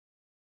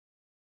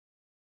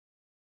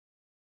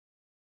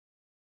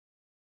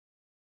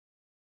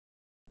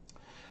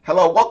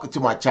Hello, welcome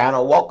to my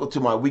channel. Welcome to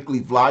my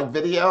weekly vlog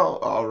video.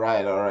 All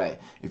right.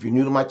 If you're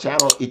new to my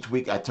channel, each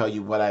week I tell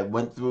you what I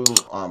went through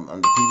on the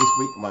previous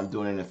week and what I'm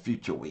doing in the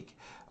future week.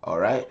 All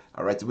right.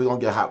 So we're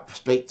gonna get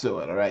straight to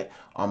it. All right.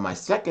 On my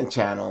second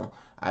channel,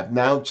 I've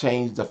now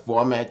changed the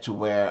format to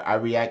where I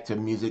react to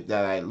music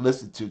that I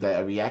listened to that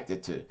I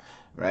reacted to.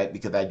 Right,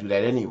 because I do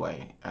that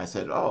anyway. I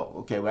said, oh,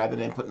 okay, rather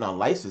than putting on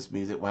licensed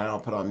music, why don't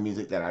I put on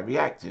music that I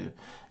react to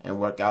and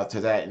work out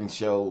to that and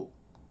show,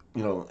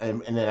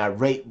 and then I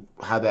rate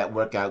how that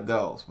workout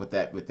goes with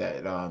that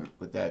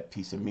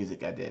piece of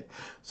music I did.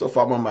 So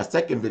far, I'm on my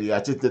second video.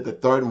 I just did the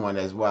third one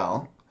as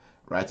well.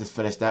 Right, I just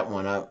finished that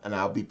one up, and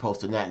I'll be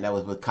posting that. And that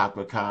was with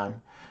Cakra, with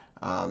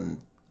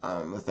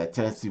that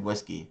Tennessee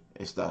whiskey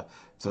and stuff.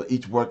 So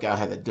each workout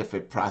has a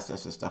different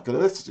process and stuff.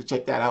 Let's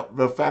check that out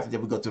real fast, and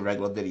then we go to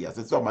regular videos.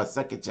 It's on my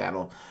second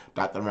channel,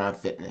 Dr. Ron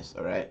Fitness.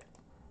 All right,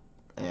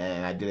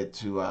 and I did it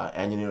to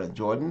Angelina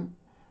Jordan.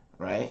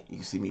 Right? You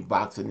can see me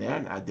boxing there.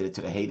 And I did it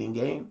to the hating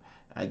game.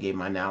 I gave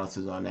my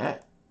analysis on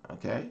that.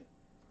 Okay.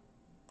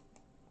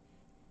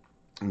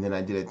 And then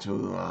I did it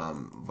to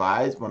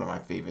Vise, one of my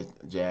favorite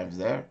jams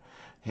there.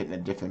 Hitting a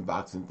different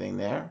boxing thing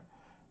there.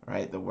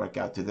 Right? The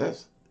workout to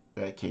this.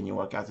 Right? Can you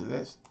work out to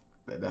this?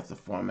 That's the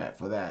format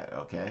for that.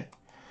 Okay.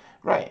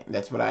 Right.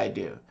 That's what I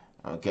do.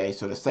 Okay,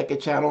 so the second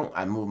channel,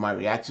 I move my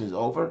reactions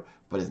over,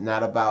 but it's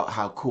not about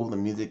how cool the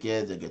music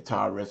is, the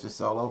guitar riff, the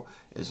solo.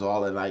 It's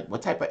all in like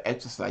what type of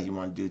exercise you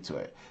want to do to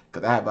it.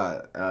 Because I have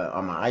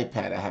on my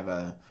iPad, I have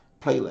a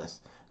playlist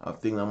of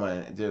things I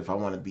want to do. If I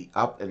want to be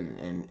up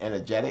and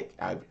energetic,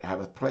 I have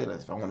a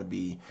playlist. If I want to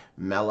be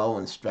mellow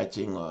and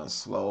stretching or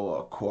slow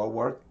or core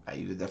work, I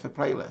use a different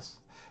playlist.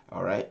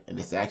 All right, and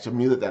it's the actual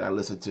music that I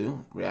listen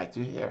to, react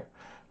to here.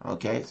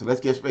 Okay, so let's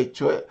get straight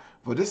to it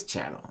for this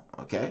channel.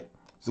 Okay.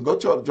 So go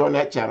join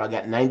that channel. I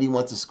got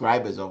 91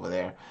 subscribers over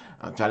there.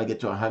 I'm trying to get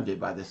to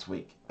 100 by this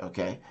week.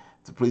 Okay,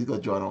 so please go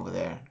join over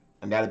there,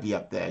 and that'll be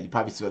up there. You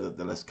probably saw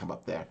the list come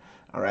up there.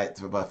 All right,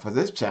 so but for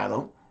this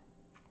channel,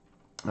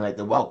 I'd like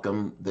to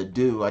welcome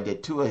TheDooo. I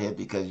did two of his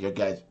because your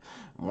guys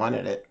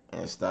wanted it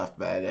and stuff,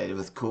 but it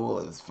was cool.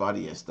 It was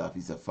funny and stuff.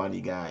 He's a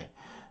funny guy.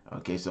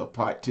 Okay, so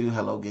part two,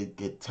 Hello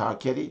Guitar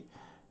Kitty.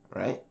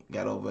 Right,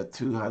 got over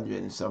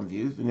 200 and some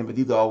views. Remember,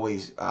 these are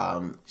always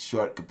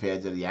short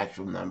compared to the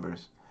actual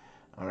numbers.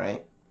 All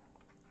right.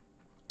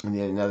 And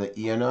then another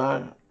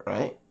Einar,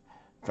 right?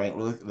 Frank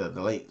Lewis, the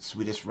late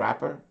Swedish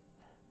rapper,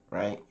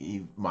 right?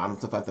 He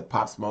modeled himself after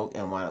Pop Smoke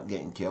and wound up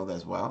getting killed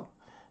as well.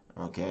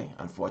 Okay,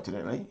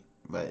 unfortunately.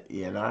 But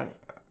Einar,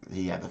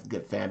 he had a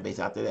good fan base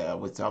out there that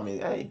would tell me,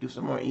 hey, do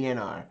some more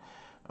Einar.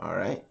 All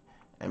right.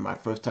 And my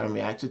first time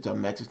reaction to a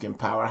Mexican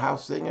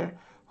powerhouse singer,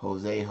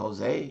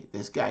 Jose,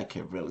 this guy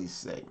can really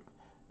sing.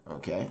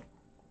 Okay.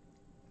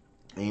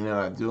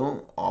 Aina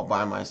Abdul, all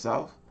by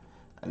myself.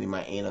 I need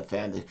my Aina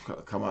fan to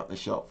come up and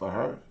show up for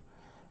her.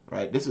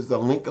 Right? This is the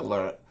link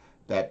alert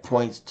that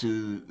points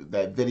to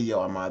that video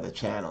on my other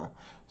channel.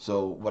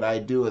 So what I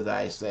do is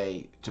I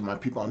say to my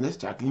people on this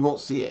channel, you won't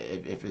see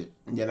it if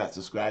you're not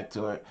subscribed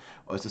to it,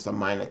 or it's just a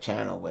minor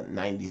channel with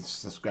 90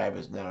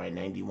 subscribers now, right?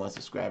 91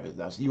 subscribers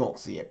now, so you won't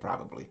see it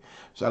probably.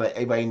 So I let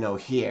everybody know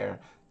here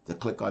to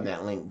click on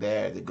that link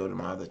there to go to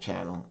my other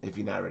channel if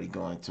you're not already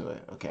going to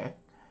it, okay?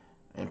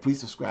 And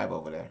please subscribe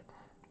over there.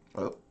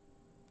 Oh,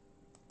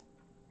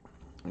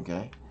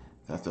 okay,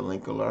 that's the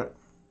link alert,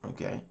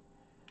 okay?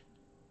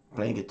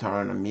 Playing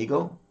guitar on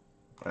Amigo,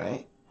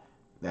 right?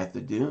 That's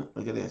TheDooo.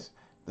 Look at this.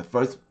 The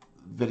first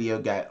video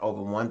got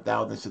over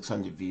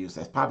 1,600 views.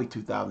 That's probably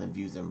 2,000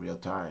 views in real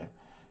time,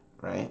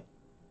 right?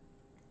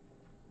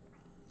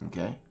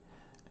 Okay.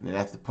 And then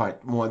that's the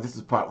part one. This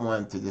is part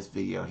one to this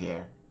video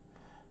here.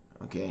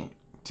 Okay.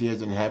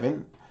 Tears in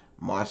Heaven.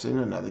 Marcin,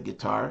 another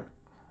guitar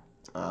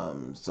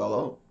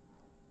solo.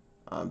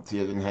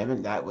 Tears in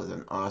Heaven. That was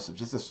an awesome,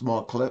 just a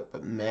small clip,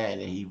 but man,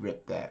 he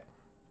ripped that.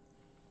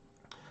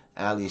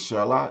 Ali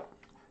Sherlock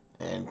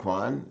and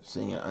Quan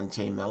singing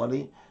Unchained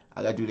Melody.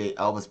 I gotta do the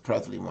Elvis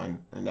Presley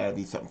one, and that'll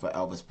be something for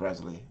Elvis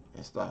Presley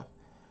and stuff.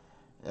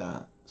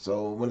 Yeah.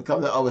 So when it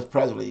comes to Elvis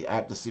Presley, I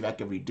have to see if I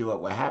can redo it.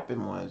 What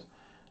happened was,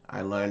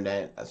 I learned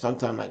that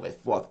sometime like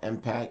with Fourth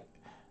Impact,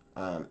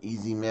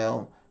 Easy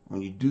Mail,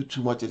 when you do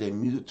too much of their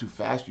music too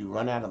fast, you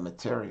run out of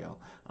material.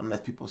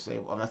 Unless people say,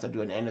 well, unless I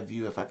do an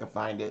interview, if I can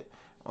find it,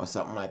 or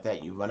something like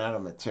that, you run out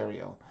of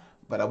material.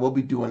 But I will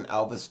be doing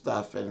Elvis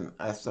stuff and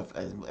stuff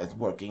as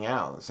working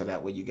out, so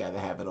that way you gotta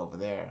have it over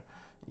there,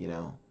 you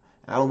know.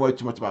 And I don't worry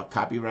too much about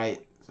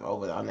copyright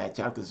over on that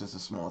channel because it's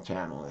just a small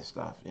channel and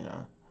stuff, you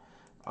know.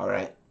 All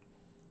right.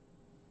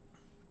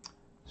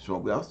 So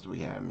what else do we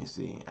have? Let me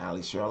see.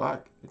 Ali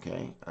Sherlock,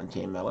 okay.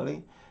 Unchained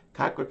Melody.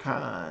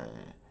 Cakra.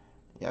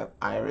 Yep.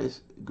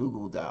 Iris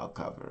Google Doll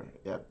cover.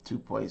 Yep.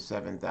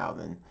 2.7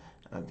 thousand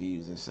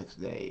views in 6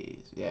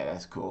 days. Yeah,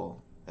 that's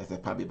cool. That's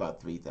probably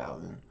about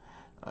 3,000.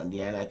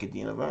 Aina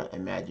Abdul,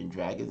 Imagine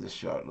Dragons, a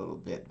short little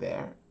bit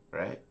there,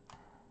 right?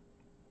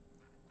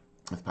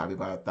 It's probably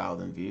about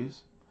 1,000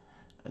 views.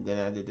 And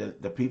then I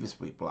did the previous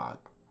week blog.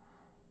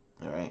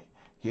 All right.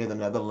 Here's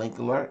another link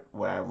alert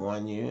where I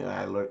warn you,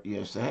 I alert you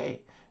and say,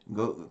 hey,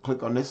 go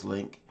click on this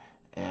link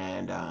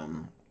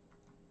and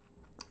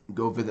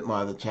go visit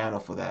my other channel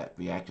for that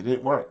reaction.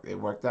 It worked. It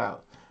worked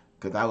out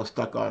because I was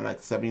stuck on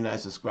like 79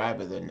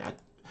 subscribers, and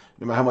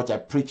no matter how much I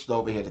preached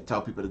over here to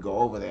tell people to go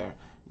over there,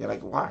 you're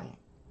like, why?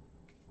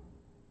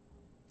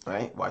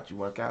 Right? Watch you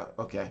work out.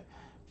 Okay.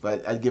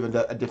 But I'd given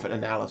a different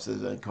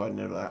analysis according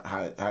to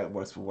how it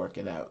works for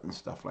working out and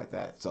stuff like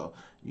that. So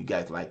you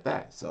guys like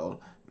that.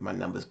 So my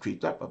numbers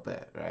creeped up a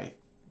bit, right?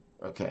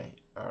 Okay.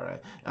 All right.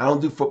 I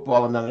don't do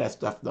football and none of that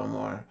stuff no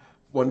more.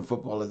 One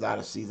football is out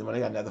of season, but I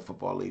got another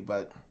football league.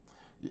 But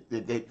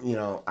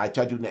I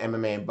tried doing the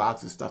MMA and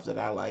boxing stuff that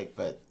I like,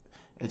 but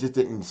it just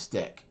didn't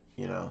stick,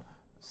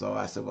 So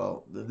I said,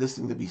 well, this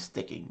seems to be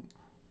sticking.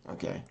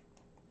 Okay.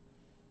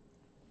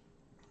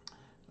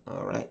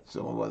 All right.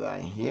 So what was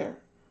I here?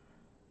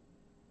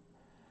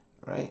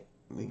 Right?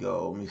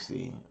 Let me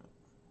see.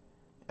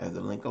 As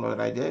the link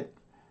alert I did.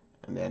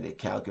 And then the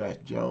Cakra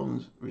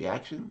Jones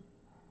reaction.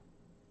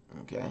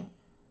 Okay.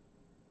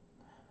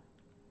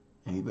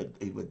 And he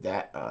would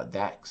that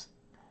Dax.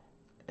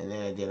 And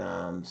then I did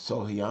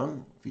So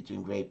Young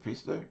featuring Great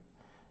Priestler.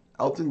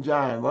 Elton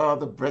John, where are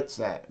the Brits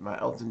at? My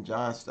Elton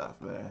John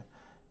stuff, man.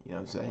 You know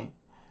what I'm saying?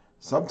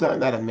 Sometimes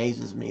that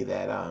amazes me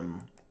that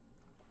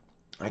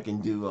I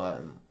can do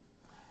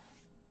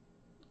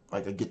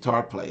like a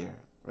guitar player,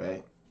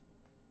 right?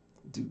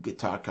 Do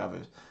guitar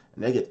covers,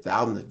 and they get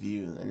thousands of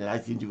views, and then I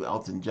can do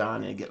Elton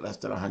John and get less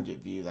than 100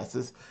 views. That's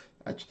just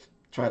I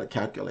try to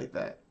calculate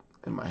that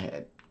in my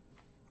head.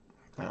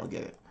 I don't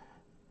get it.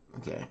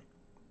 Okay.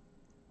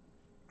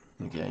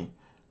 Okay.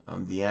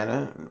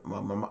 Deanna,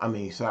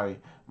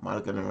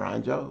 Monica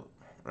Naranjo,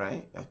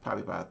 right? That's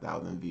probably about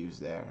 1,000 views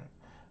there.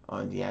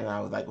 On Deanna, I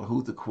was like, well,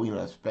 who's the queen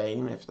of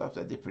Spain and stuff?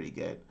 That did pretty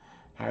good.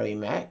 Harry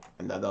Mack,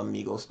 another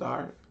Amigo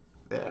star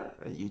there,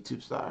 a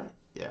YouTube star.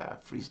 Yeah,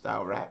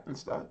 freestyle rap and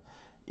stuff.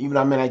 Even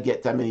though I may not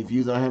get that many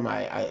views on him,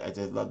 I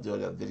just love doing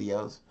the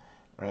videos,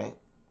 right?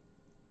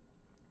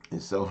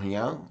 And So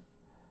Young,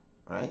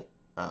 right?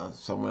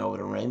 Somewhere Over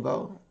the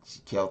Rainbow,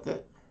 she killed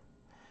it.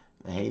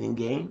 The Hating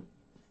Game,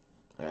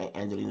 right?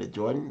 Angelina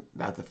Jordan,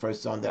 that's the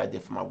first song that I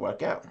did for my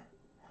workout,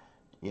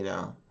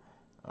 all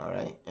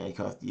right? And it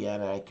cost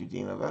Aina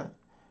Abdul.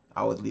 I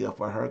always lead up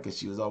for her because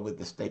she was always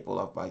the staple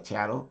of my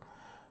channel.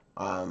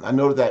 I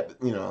noticed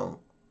that,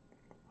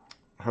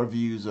 her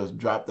views have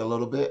dropped a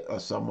little bit or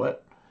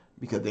somewhat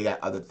because they got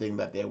other things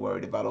that they're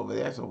worried about over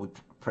there. So we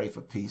pray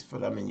for peace for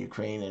them in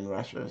Ukraine and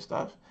Russia and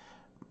stuff.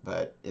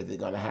 But is it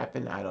going to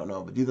happen? I don't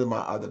know. But these are my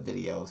other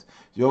videos.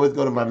 You always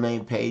go to my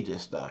main page and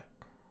stuff.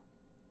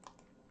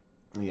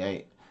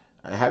 Okay.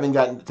 I haven't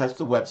gotten to touch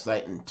the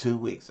website in 2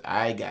 weeks.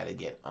 I got to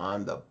get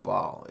on the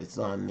ball. It's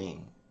on me.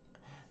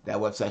 That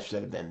website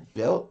should have been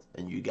built,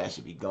 and you guys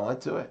should be going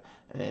to it.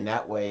 And then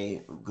that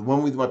way,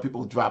 when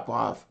people drop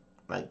off,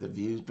 like the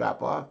views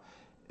drop off,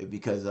 it's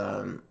because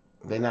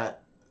they're not,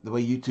 the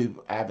way YouTube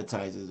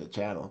advertises a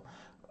channel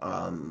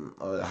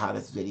or the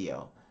hottest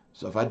video.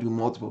 So if I do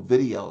multiple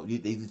videos,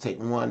 they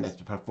take one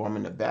that's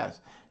performing the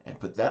best and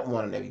put that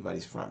one on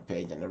everybody's front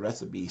page, and the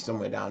rest will be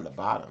somewhere down the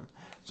bottom.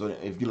 So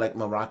if you like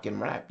Moroccan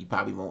rap, you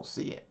probably won't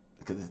see it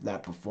because it's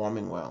not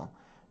performing well,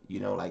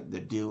 like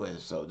TheDooo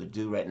is. So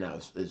TheDooo right now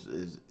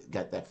is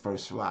got that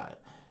first slot.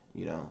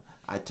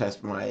 I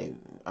test my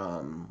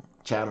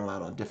channel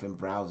out on different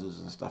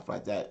browsers and stuff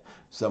like that.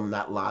 Some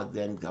not logged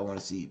in because I want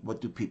to see what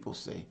do people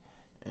see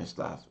and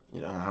stuff.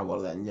 How well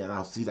that, and then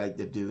I'll see like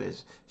TheDooo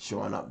is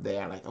showing up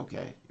there. Like,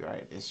 okay, you're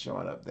right, it's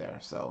showing up there.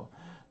 So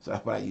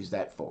that's what I use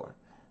that for.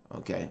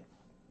 Okay.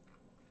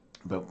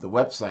 But the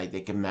website,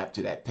 they can map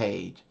to that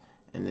page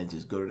and then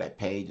just go to that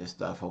page and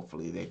stuff.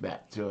 Hopefully they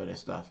map to it and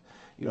stuff.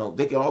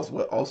 They can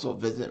also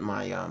visit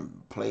my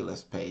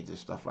playlist page and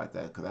stuff like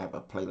that because I have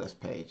a playlist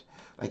page.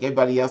 Like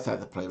everybody else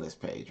has a playlist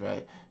page,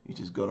 right? You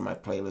just go to my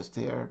playlist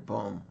here,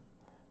 boom.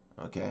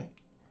 Okay?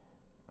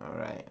 All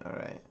right.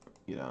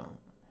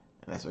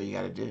 And that's what you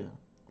got to do,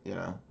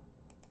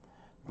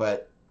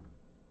 But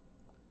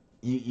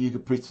you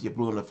could preach to your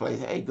blue in the face.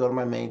 Hey, go to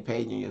my main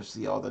page and you'll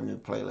see all the new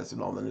playlists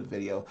and all the new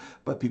videos.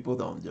 But people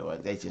don't do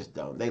it. They just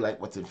don't. They like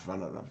what's in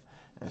front of them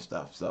and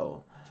stuff.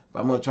 So, but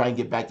I'm going to try and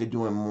get back to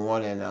doing more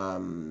than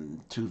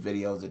 2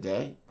 videos a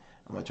day.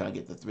 I'm going to try and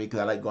get to 3 because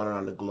I like going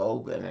around the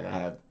globe and then I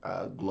have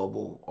a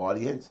global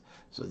audience.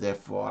 So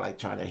therefore, I like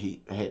trying to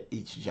hit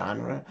each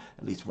genre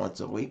at least once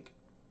a week.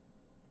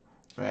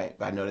 Right,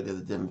 but I know that there's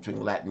a difference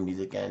between Latin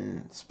music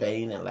and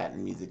Spain and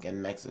Latin music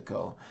and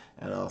Mexico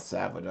and El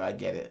Salvador. I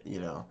get it,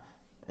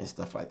 and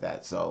stuff like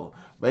that. So,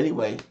 but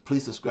anyway,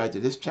 please subscribe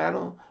to this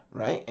channel,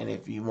 right? And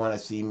if you want to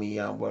see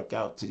me work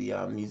out to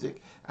the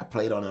music, I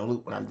play it on a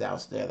loop when I'm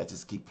downstairs. I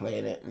just keep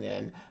playing it, and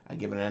then I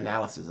give an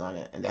analysis on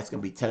it. And that's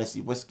going to be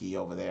Tennessee Whiskey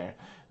over there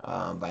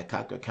by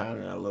Cakra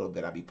in a little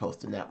bit. I'll be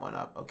posting that one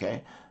up,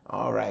 okay?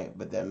 All right,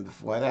 but then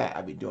before that,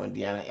 I'll be doing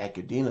Aina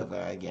Abdul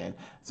again.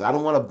 So I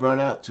don't want to burn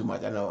out too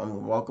much. I know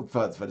I'm welcome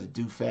for the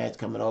TheDooo fans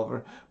coming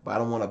over, but I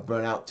don't want to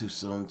burn out too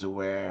soon to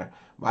where,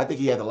 well, I think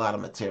he has a lot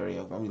of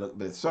material.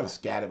 But it's sort of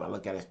scattered when I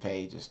look at his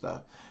page and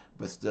stuff.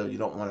 but still you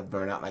don't want to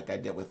burn out like I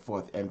did with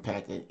Fourth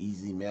Impact and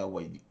Easy Mail,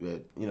 where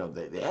you know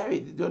hey,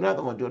 do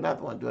another one, do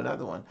another one, do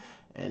another one,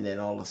 and then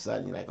all of a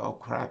sudden you're like, oh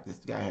crap, this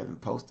guy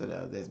hasn't posted.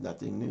 There's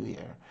nothing new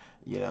here,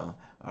 you know.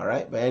 All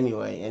right, but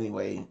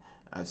anyway,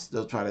 I'm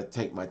still trying to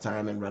take my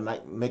time and run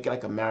like make it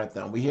like a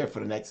marathon. We're here for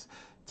the next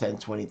 10,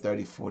 20,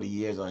 30, 40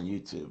 years on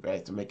YouTube,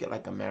 right? To make it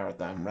like a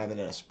marathon rather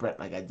than a sprint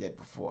like I did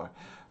before.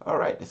 All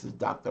right, this is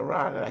Dr.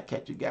 Ron, and I'll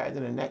catch you guys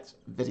in the next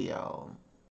video.